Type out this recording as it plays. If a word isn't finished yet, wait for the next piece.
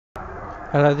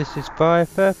Hello, this is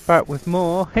Viper, back with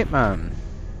more Hitman.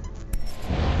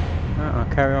 Right, I'll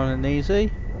carry on and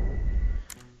easy.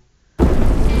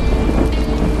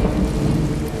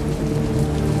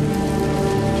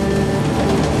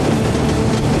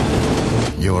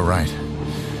 You were right.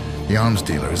 The arms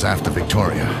dealer is after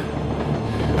Victoria.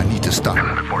 I need to stop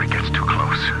him before he gets too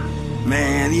close.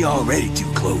 Man, he already too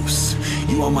close.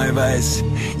 You want my advice?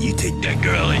 You take that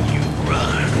girl and you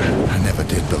run. I never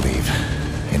did believe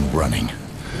in running.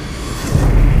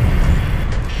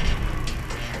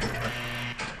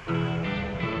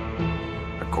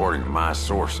 According to my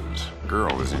sources,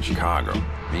 girl is in Chicago.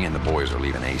 Me and the boys are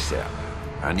leaving ASAP.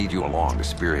 I need you along to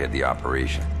spearhead the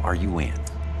operation. Are you in?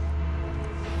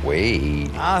 Wait.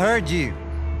 I heard you.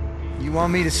 You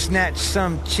want me to snatch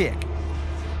some chick?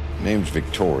 Name's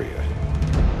Victoria.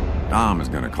 Dom is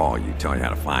gonna call you, tell you how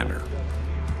to find her.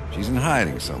 She's in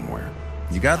hiding somewhere.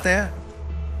 You got that?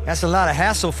 That's a lot of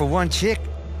hassle for one chick.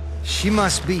 She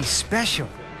must be special.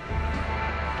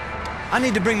 I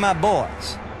need to bring my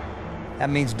boys. That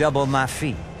means double my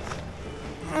fee.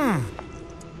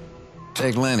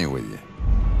 Take Lenny with you.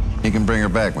 He can bring her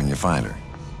back when you find her.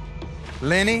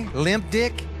 Lenny, limp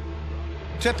dick?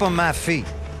 Triple my fee.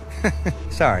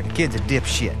 Sorry, the kid's a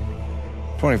dipshit.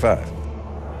 25.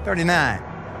 39.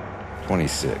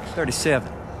 26.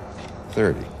 37.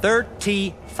 30.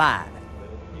 35.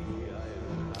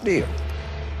 Deal.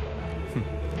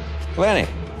 Lenny,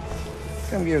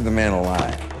 come give the man a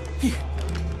line.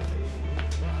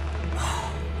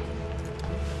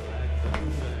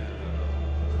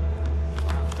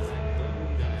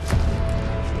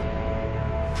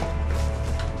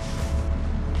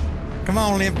 Come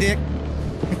on, limp dick.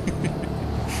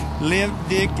 Limp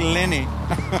dick Lenny.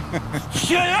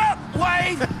 Shut up,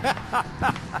 Wade!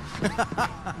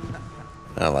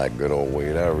 I like good old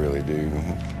Wade, I really do.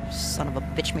 Son of a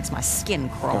bitch makes my skin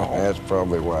crawl. That's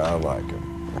probably why I like him.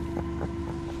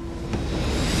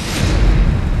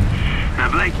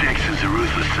 Now, Blake Dexter's a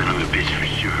ruthless son of a bitch for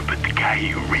sure, but the guy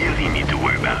you really need to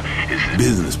worry about is his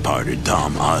business partner,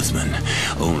 Dom Osmond,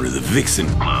 owner of the Vixen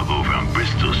Club over on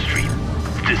Bristol Street.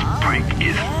 This prick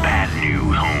is bad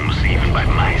news, Holmes, even by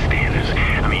my standards.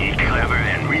 I mean, he's clever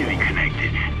and really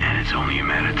connected, and it's only a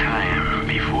matter of time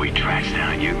before he tracks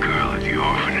down your girl at the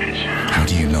orphanage. How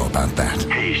do you know about that?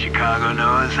 Hey, Chicago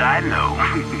knows, I know.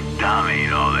 Dom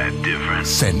ain't all that different.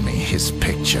 Send me his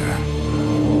picture.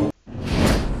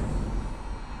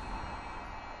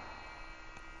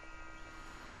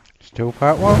 Still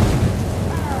part one?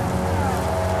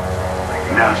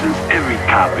 Now, since every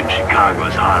cop in Chicago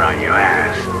is hot on your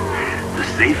ass, the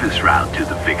safest route to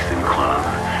the Vixen Club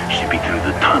should be through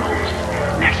the tunnels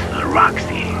next to the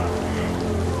Roxy.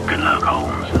 Good luck,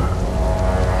 Holmes.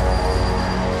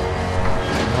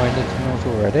 Behind the tunnels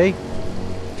already?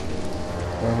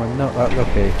 Or am I not that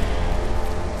lucky?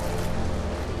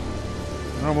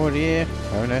 I'm already here.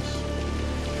 Bonus.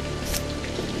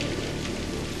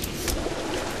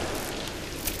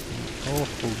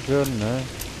 Awful gun there.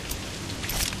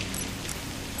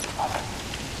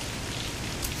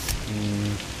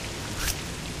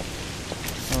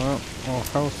 Well, I'll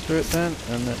holster it then,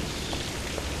 and it's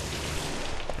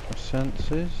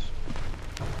senses.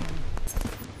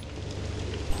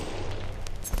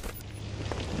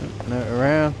 Note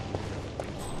around.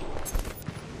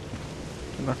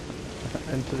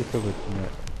 Into the cupboard. No.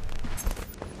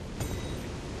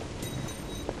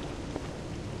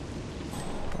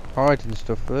 Hiding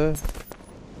stuff there.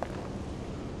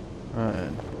 Right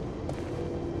then.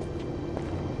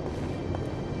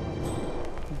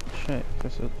 Check,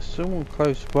 there's someone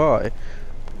close by. I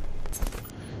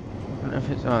don't know if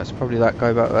it's. Oh, it's probably that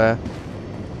guy back there.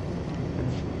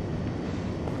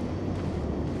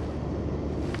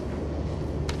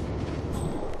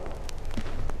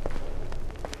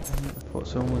 I thought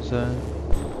someone was there.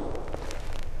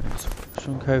 There's a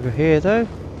chunk over here though.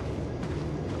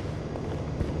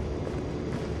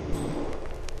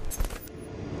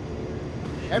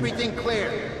 Everything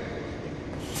clear.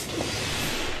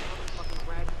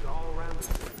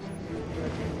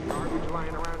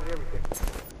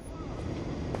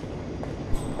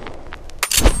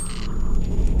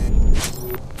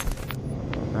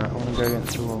 I want to go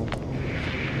against the wall.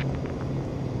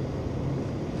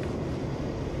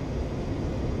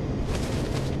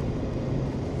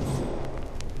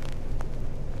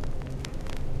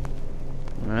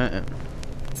 Right.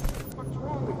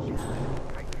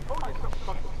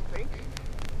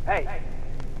 Hey,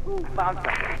 who found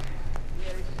something?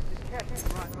 Yeah, this cat is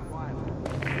running wild.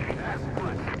 That's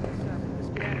what?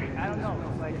 I don't know.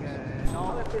 It's like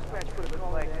all that dispatch could have been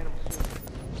like animals.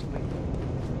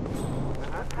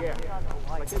 Yeah.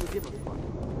 Like they would give a fuck.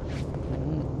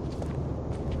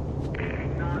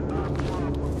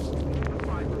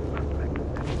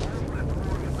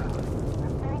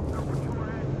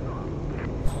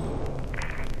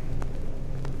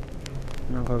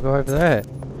 I'll go over there.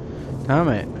 Damn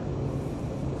it.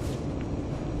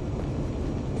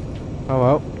 Oh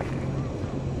well.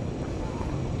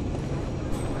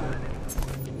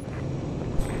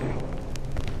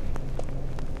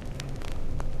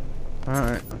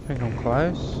 Alright, I think I'm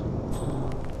close.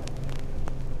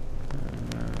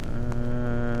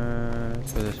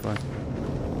 Let's go this way.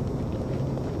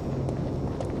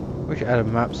 Wish it had a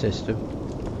map system. Ooh,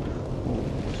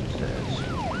 what's upstairs?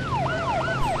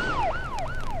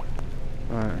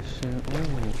 Right, let's see.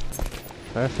 Ooh,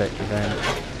 perfect event.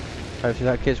 Hopefully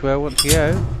that gets where I want to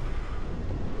go.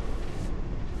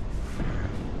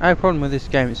 Our problem with this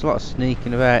game, it's a lot of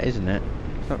sneaking about, isn't it?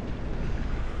 It's not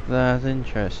that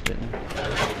interesting.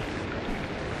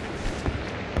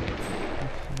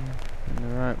 In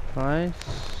the right place.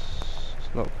 There's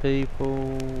a lot of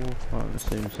people. I would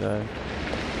assume so.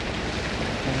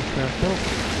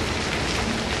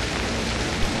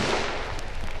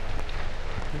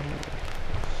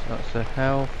 Lots of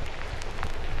health.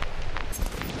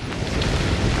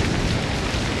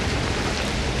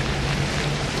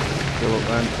 Go up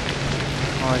then.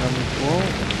 Hide on this wall.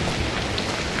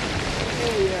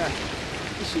 Hey,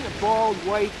 you seen a bald,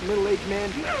 white, middle-aged man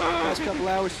last couple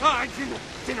hours?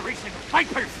 Generation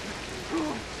vipers!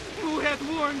 Who has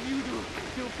warned you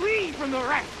to flee from the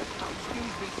rat?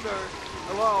 Excuse me, sir.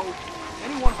 Hello?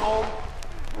 Anyone home?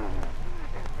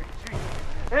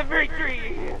 Every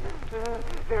tree!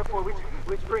 Therefore,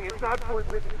 which bringeth not forth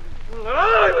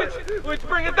which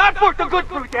bringeth not forth the good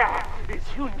fruit, is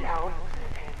hewn down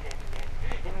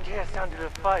and cast onto the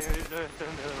fire.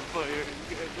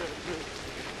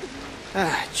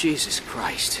 Ah, Jesus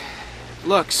Christ.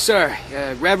 Look, sir,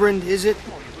 Reverend, is it?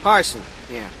 Parson,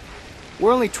 yeah.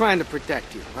 We're only trying to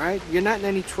protect you, all right? You're not in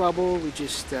any trouble. We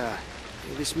just,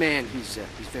 this man, he's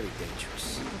very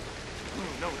dangerous.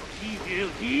 No,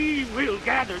 he will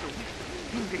gather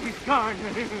his gun.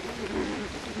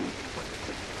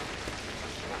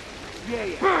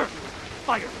 Yeah.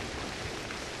 Fire.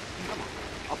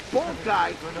 A bald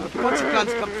guy with a bunch of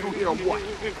guns come through here or what?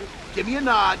 Give me a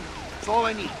nod. That's all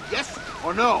I need. Yes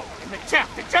or no? And the chap,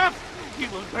 he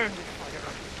will burn this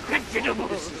fire. Vegetable.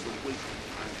 This is a waste.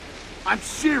 I'm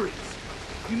serious.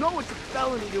 You know it's a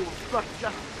felony to obstruct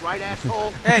justice, right,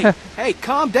 asshole? Hey,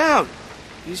 calm down.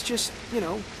 He's just, a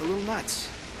little nuts.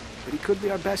 But he could be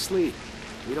our best lead.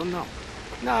 We don't know.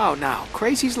 No.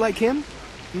 Crazies like him,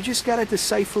 you just gotta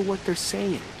decipher what they're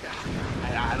saying.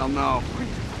 I don't know.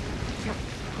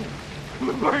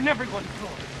 Burn everyone's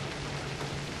floor.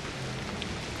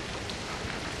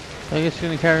 I guess you're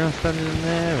going to carry on standing in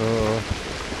there, or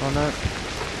not?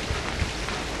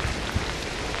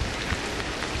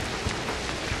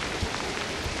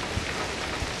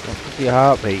 What's your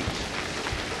heartbeat?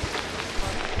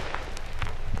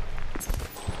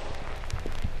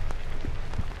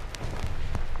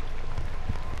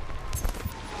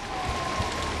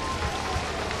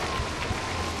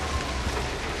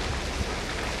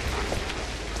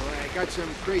 Got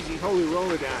some crazy holy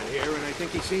roller down here, and I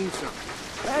think he's seen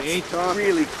something. That's He ain't talking.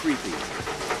 really creepy.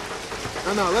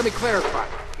 No, let me clarify.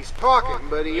 He's talking,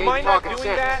 but he ain't talking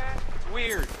sense. It's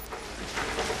weird.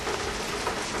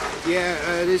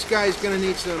 Yeah, this guy's gonna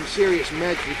need some serious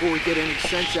meds before we get any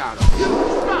sense out of him.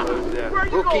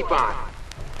 We'll keep on.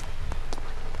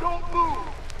 Don't move!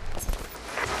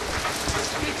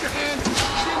 Get your hands in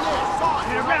there, saw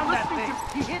Get around that thing.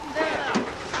 He's hidden there!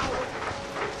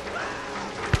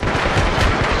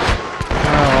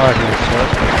 Oh, I think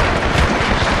so.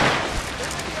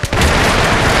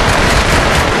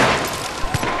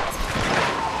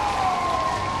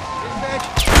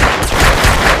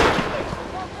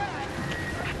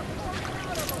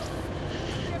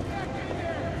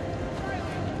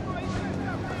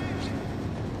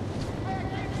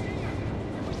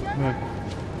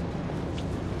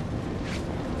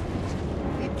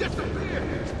 He disappeared!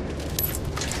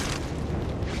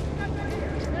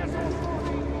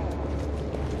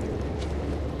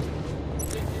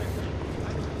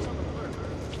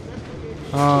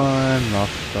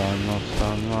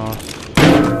 I'm lost.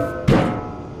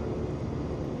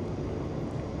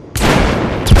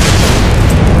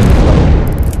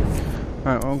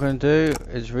 Right, what I'm going to do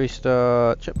is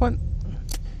restart checkpoint.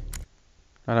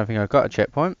 I don't think I got a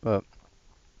checkpoint, but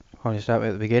I'll just start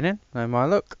at the beginning. Know my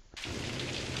luck.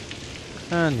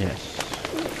 And yes.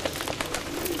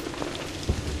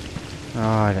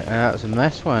 Oh, that was a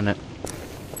mess, wasn't it?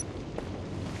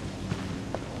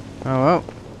 Oh well.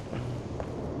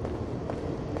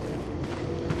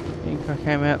 I think I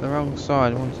came out the wrong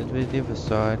side. I wanted to be the other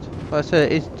side. Like I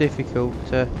said, it is difficult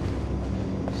to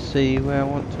see where I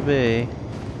want to be.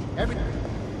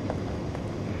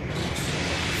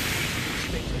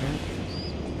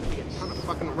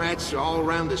 fucking rats all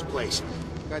around this place.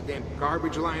 Goddamn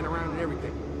garbage lying around and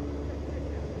everything.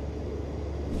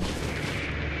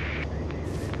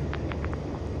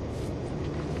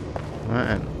 Right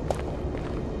then.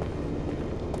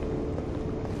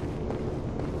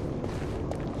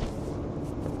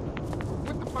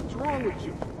 What the fuck's wrong with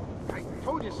you? I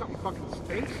told you something fucking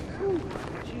stinks. Ooh,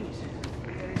 jeez.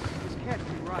 Yeah, this cat's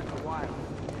been rotten a while.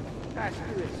 Guys,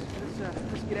 do this.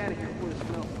 Let's get out of here before the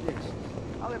smell sticks.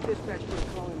 I'll have dispatch for a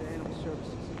call into animal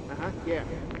services. Yeah.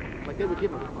 Like they were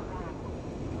giving a fuck.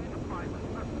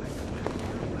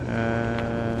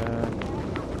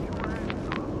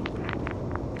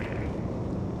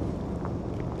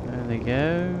 There they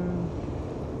go.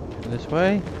 This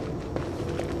way.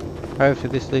 Hopefully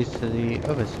this leads to the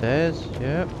other stairs.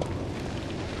 Yep. I'm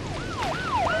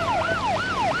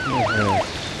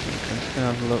just gonna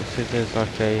have a look, see if there's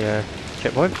like a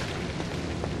checkpoint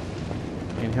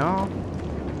in here.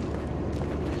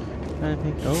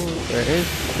 Anything? Oh, there it is.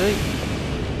 See?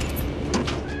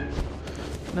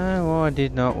 No, I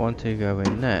did not want to go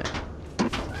in there.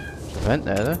 There's a vent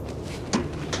there though.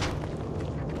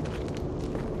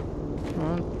 Come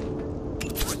on.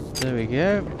 There we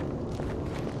go.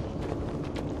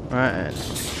 Right then.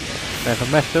 So if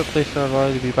I messed up this, I'll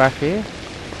either be back here.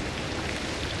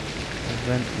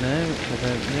 Vent now, which I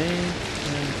don't need.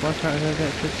 And why can't I go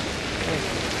against this?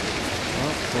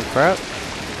 Oh, more crap.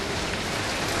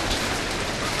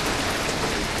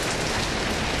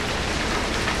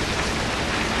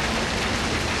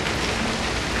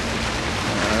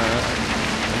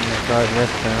 Guys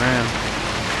resting around.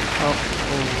 Oh,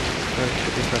 go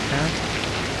if I can.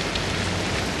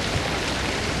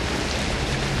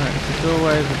 Right, there's a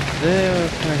doorway over there,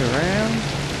 we'll turn around.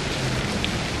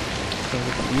 So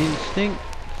look at the instinct.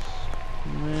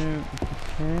 No,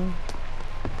 okay.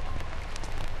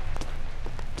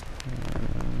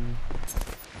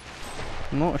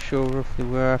 I'm not sure roughly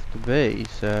where I have to be,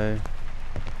 so...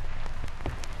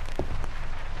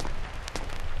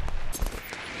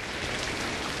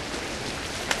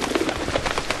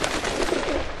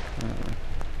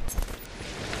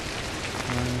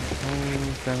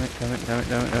 Damn it.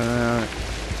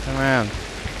 Come around.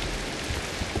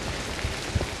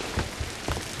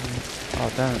 Oh,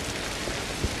 damn it.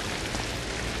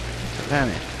 Damn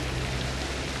it.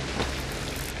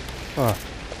 Oh,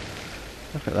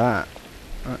 look at that.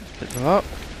 Let's pick them up.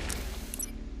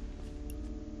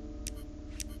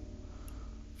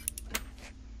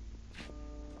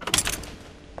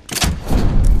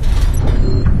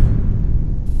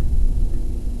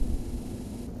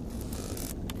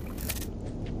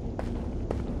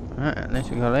 Right, at least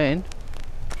we got in.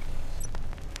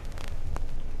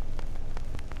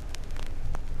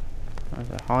 There's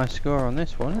a high score on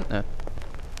this one, isn't there?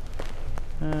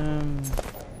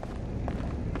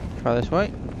 Try this way.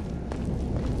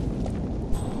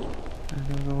 And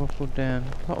then we'll waffle down.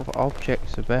 A lot of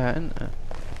objects about, isn't there?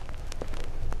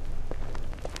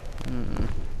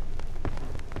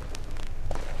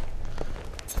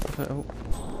 So,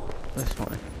 this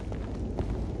way.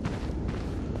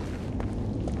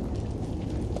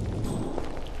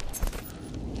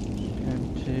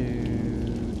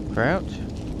 Crouch.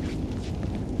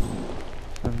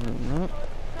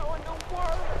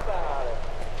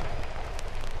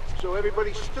 So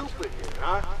everybody's stupid here,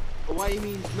 huh? Hawaii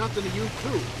means nothing to you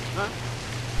too, huh?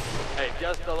 Hey,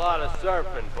 just a lot of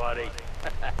surfing, buddy.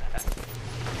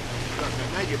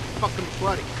 Now you're fucking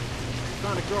bloody.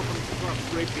 Found a girl from the club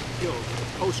raped and killed with a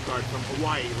postcard from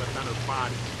Hawaii left on her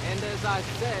body. And as I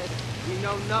said, we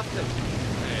know nothing.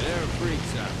 Hey, there are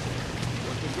freaks out there.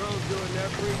 What the girls do in their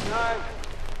free time,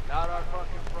 not our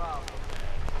fucking problem.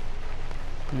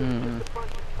 Just a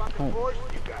bunch of fucking horse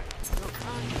you guys. No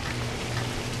conscience.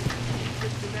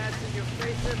 Fixing ass in your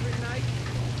face every night?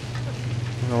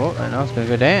 Oh, and I was gonna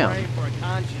go down. Praying for a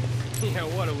conscience. Yeah,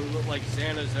 what do we look like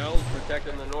Santa's elves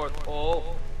protecting the North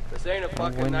Pole? This ain't a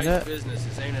fucking nice business.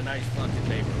 This ain't a nice fucking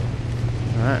neighborhood.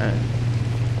 Alright.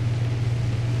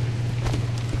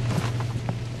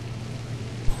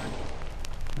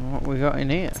 What we got in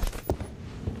here?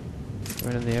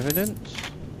 Rid of the evidence.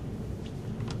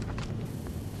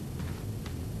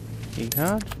 Key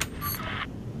card.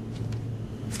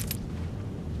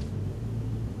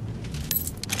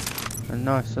 A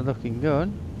nicer looking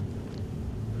gun.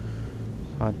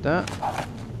 Like that.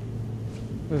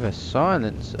 With a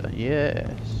silencer, yes.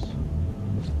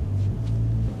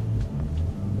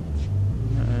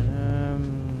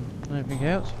 Anything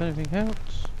else? Anything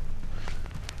else?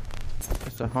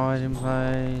 Just a hiding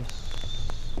place.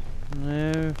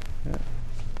 No. Yeah.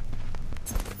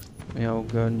 The old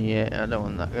gun, yeah, I don't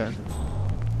want that gun.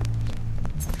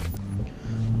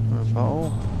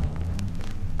 bottle.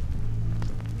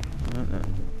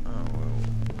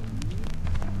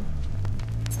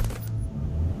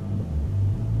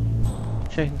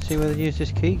 Check and see whether they use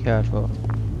this key card for.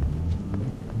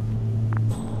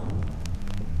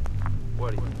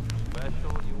 What are you,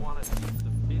 special? You want to see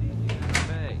the pity you can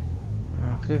pay?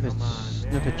 Give it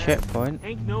another checkpoint.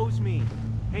 Hank knows me.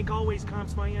 Hank always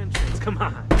comps my entrance. Come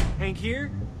on. Hank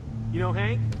here? You know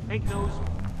Hank? Hank knows me.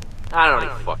 I don't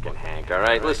need fucking Hank,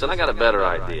 alright? Listen, I got a better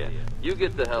idea. You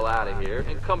get the hell out of here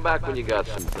and come back when you got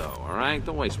some dough, alright?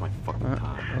 Don't waste my fucking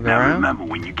time. Now remember,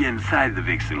 when you get inside the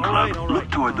Vixen Club, look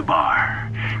toward the bar.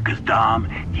 Cause Dom,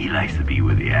 he likes to be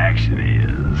where the action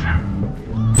is.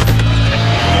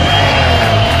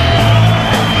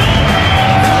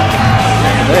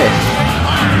 This.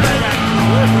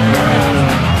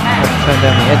 Turn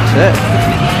down the headset.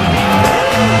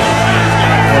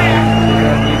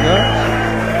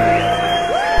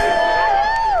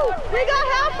 We got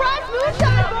half price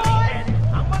moonshine, boys!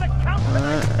 I'm gonna count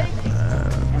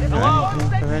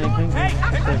Anything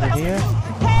over here?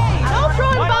 Hey, no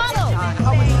throwing bottles!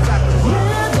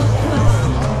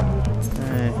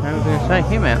 How are we going to take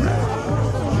him out?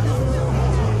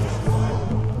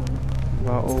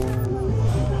 Bottle.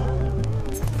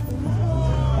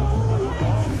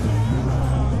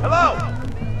 Hello?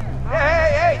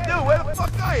 Hey, dude, where the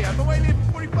fuck are you? I've been waiting here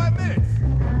for 45 minutes.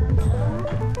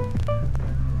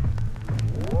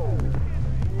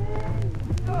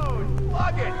 Dude,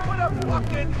 plug it. Put a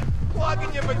fucking plug in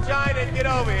your vagina and get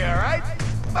over here, right?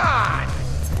 Come on.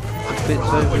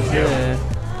 Fits over there.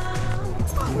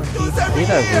 Get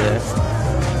over there.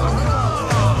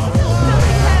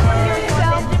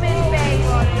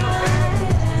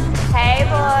 Hey,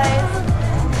 boys.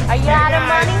 Are you out of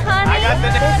money, honey?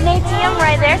 There's an ATM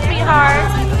right there, sweetheart.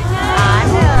 I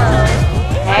know.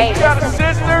 Hey, you got a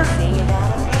sister?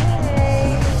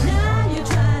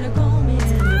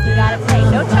 You gotta pay.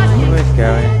 No touching. Where's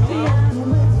going?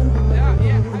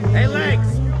 Hey, Legs.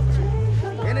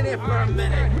 Get in here for a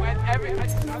minute.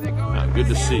 Good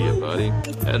to see you, buddy.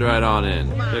 Head right on in.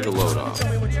 Take a load off.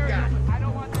 Tell me what you got. I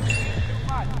don't want to do too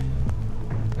much.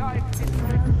 No, it's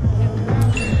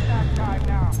time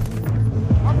now.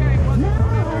 Okay, well,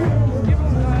 give me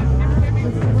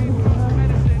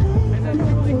medicine, and then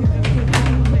Julie can just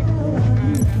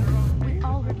We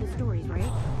all heard the stories,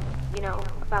 right? You know,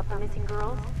 about the missing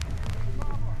girls.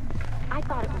 I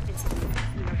thought it was just,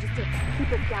 just to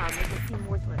keep us down, make us seem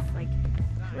worthless.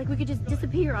 Like we could just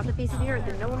disappear off the face of the earth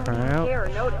and no one would even care or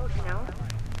notice, you know?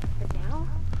 But now,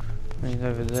 He's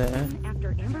over there.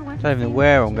 after Amber went I don't even know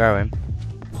where I'm going.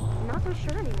 I'm not so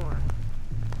sure anymore.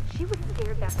 She was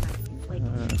scared that night. Like,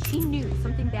 she knew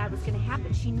something bad was gonna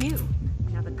happen. She knew.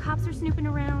 Now the cops are snooping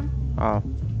around. Oh.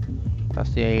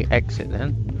 That's the exit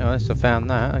then. Oh, at least I found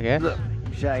that, I guess. Look,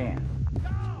 Cheyenne,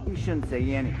 you shouldn't say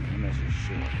anything unless you're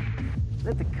sure.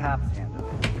 Let the cops handle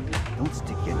it. Don't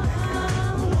stick your neck out.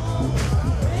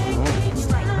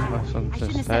 That's on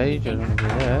the stage, I don't want to be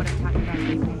there.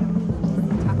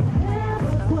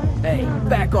 Hey,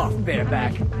 back off,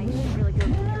 bareback.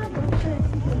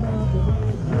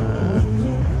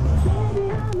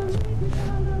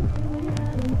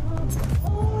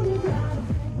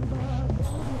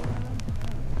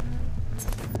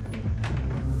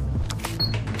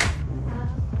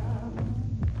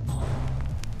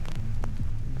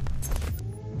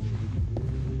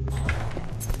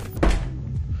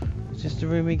 Is this the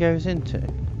room he goes into?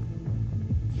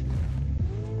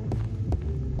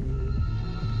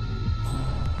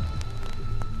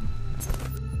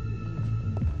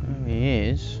 There he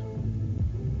is.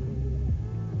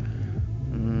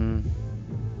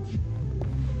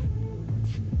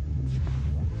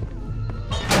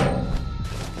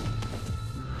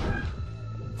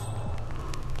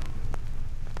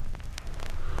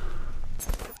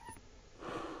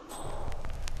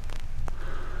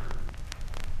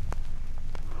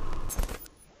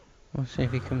 We'll see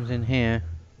if he comes in here.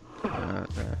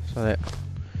 So that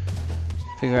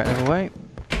figure out another way.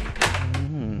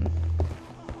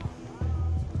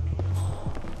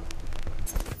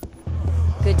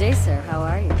 Good day, sir. How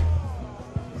are you?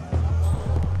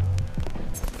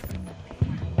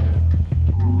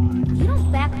 If you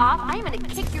don't back off, I'm gonna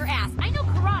kick your ass. I know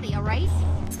karate, alright?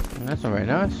 That's not very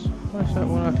nice. What's that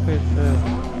one I could? Yeah,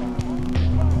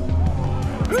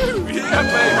 baby.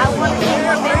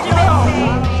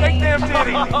 Shake them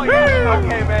titties. Oh, yeah.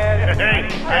 Okay, man. Hey,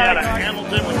 I got a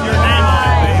Hamilton with your name on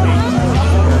it,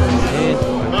 baby.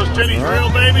 Those titties real,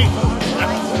 baby?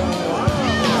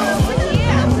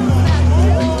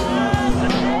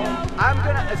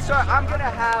 I'm gonna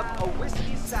have a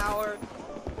whiskey sour.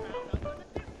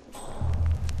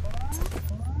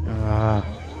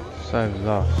 So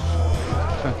lost.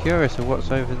 So I'm curious of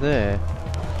what's over there.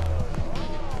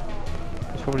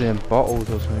 It's probably in bottles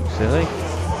or something silly.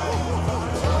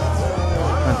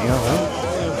 Plenty of them.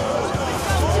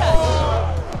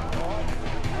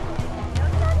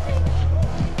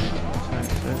 So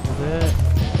it's over there.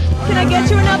 Can I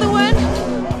get you another one?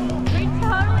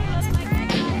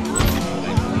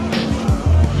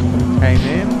 Came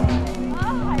in.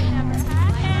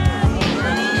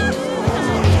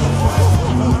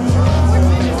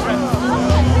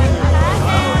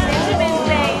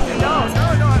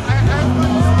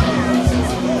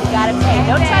 Gotta pay.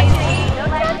 No touching. No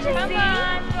touching. Come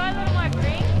on, throw a little more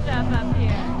green stuff up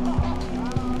here.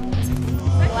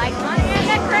 Like money in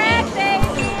the crack,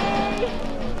 baby.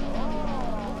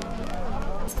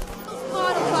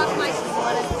 Bottle talk my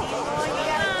slut.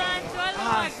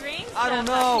 I don't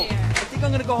know. I think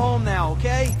I'm gonna go home now,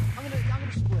 okay? I'm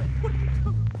gonna split.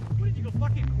 What did you go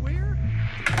fucking queer?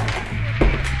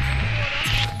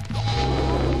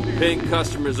 Paying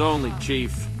customers only,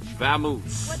 Chief.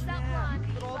 Vamoose.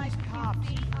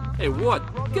 Hey, what?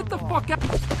 Get the fuck out.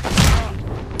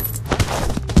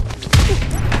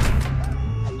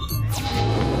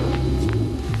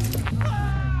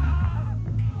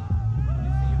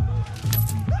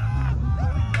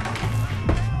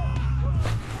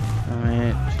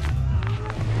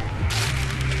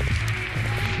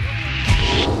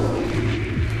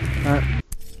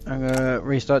 I'm gonna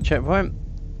restart checkpoint.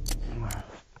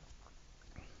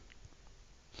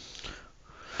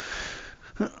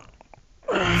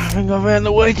 I think I found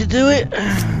the way to do it.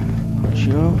 Not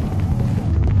sure.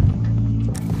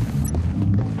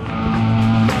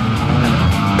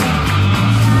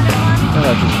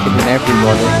 I'm just kidding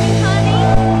everybody.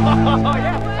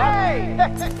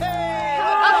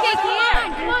 Okay,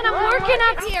 come on, I'm working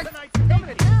up here.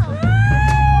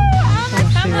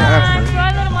 Come on, throw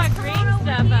a little more green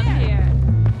stuff up here.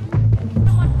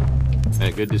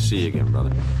 Hey, good to see you again,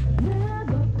 brother.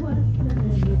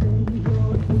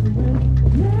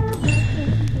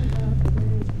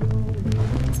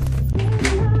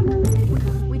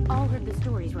 We've all heard the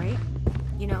stories, right?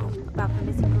 You know, about the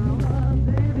missing girls.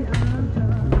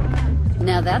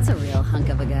 Now that's a real hunk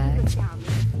of a guy. We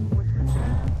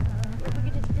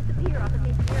could just disappear off the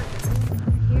face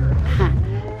of the earth. Ha,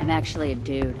 I'm actually a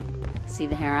dude. See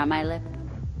the hair on my lip?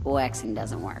 Waxing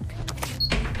doesn't work.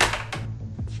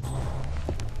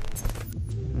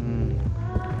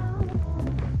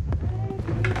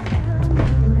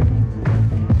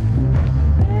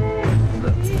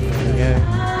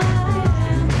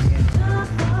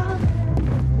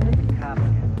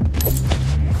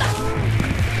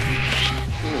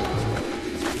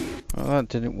 Well, that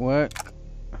didn't work.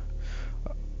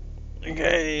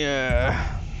 Okay, I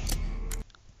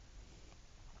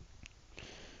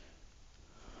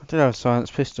did have a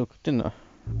silenced pistol, didn't I?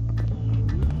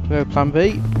 Do we have plan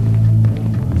B?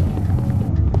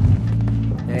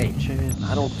 Hey, cheers.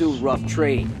 I don't do rough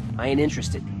trade. I ain't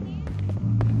interested.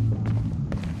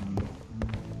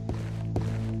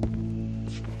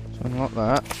 So unlock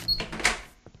that.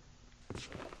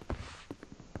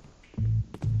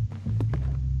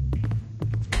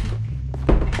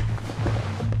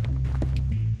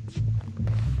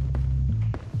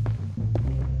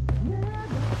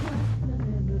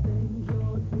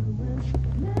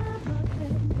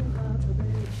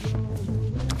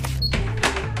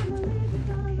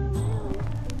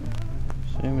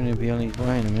 Assuming he'll be on his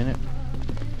way in a minute.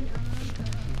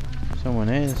 Someone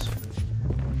is.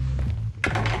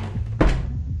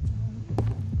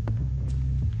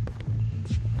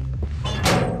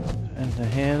 Enter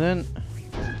here then.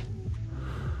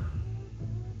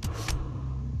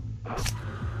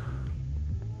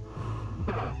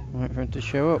 Wait for him to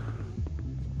show up.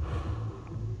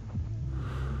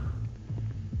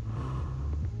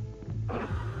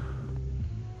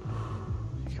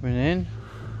 Coming in?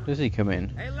 Does he come in?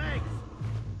 Hey, Legs!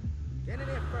 Get in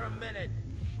here for a minute.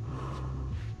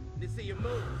 Let me see your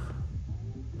moves.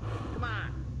 Come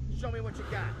on, show me what you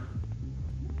got.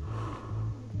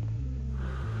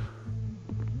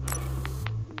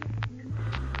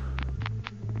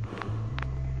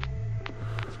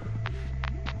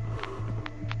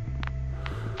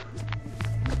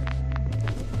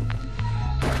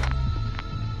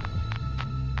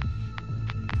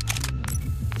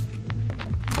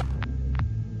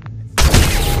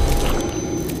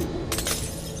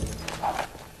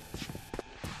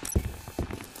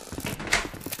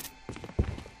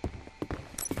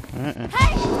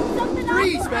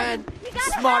 Freeze, man!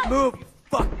 Smart move, you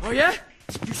fuck. Oh yeah?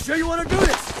 You sure you want to do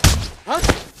this? Huh?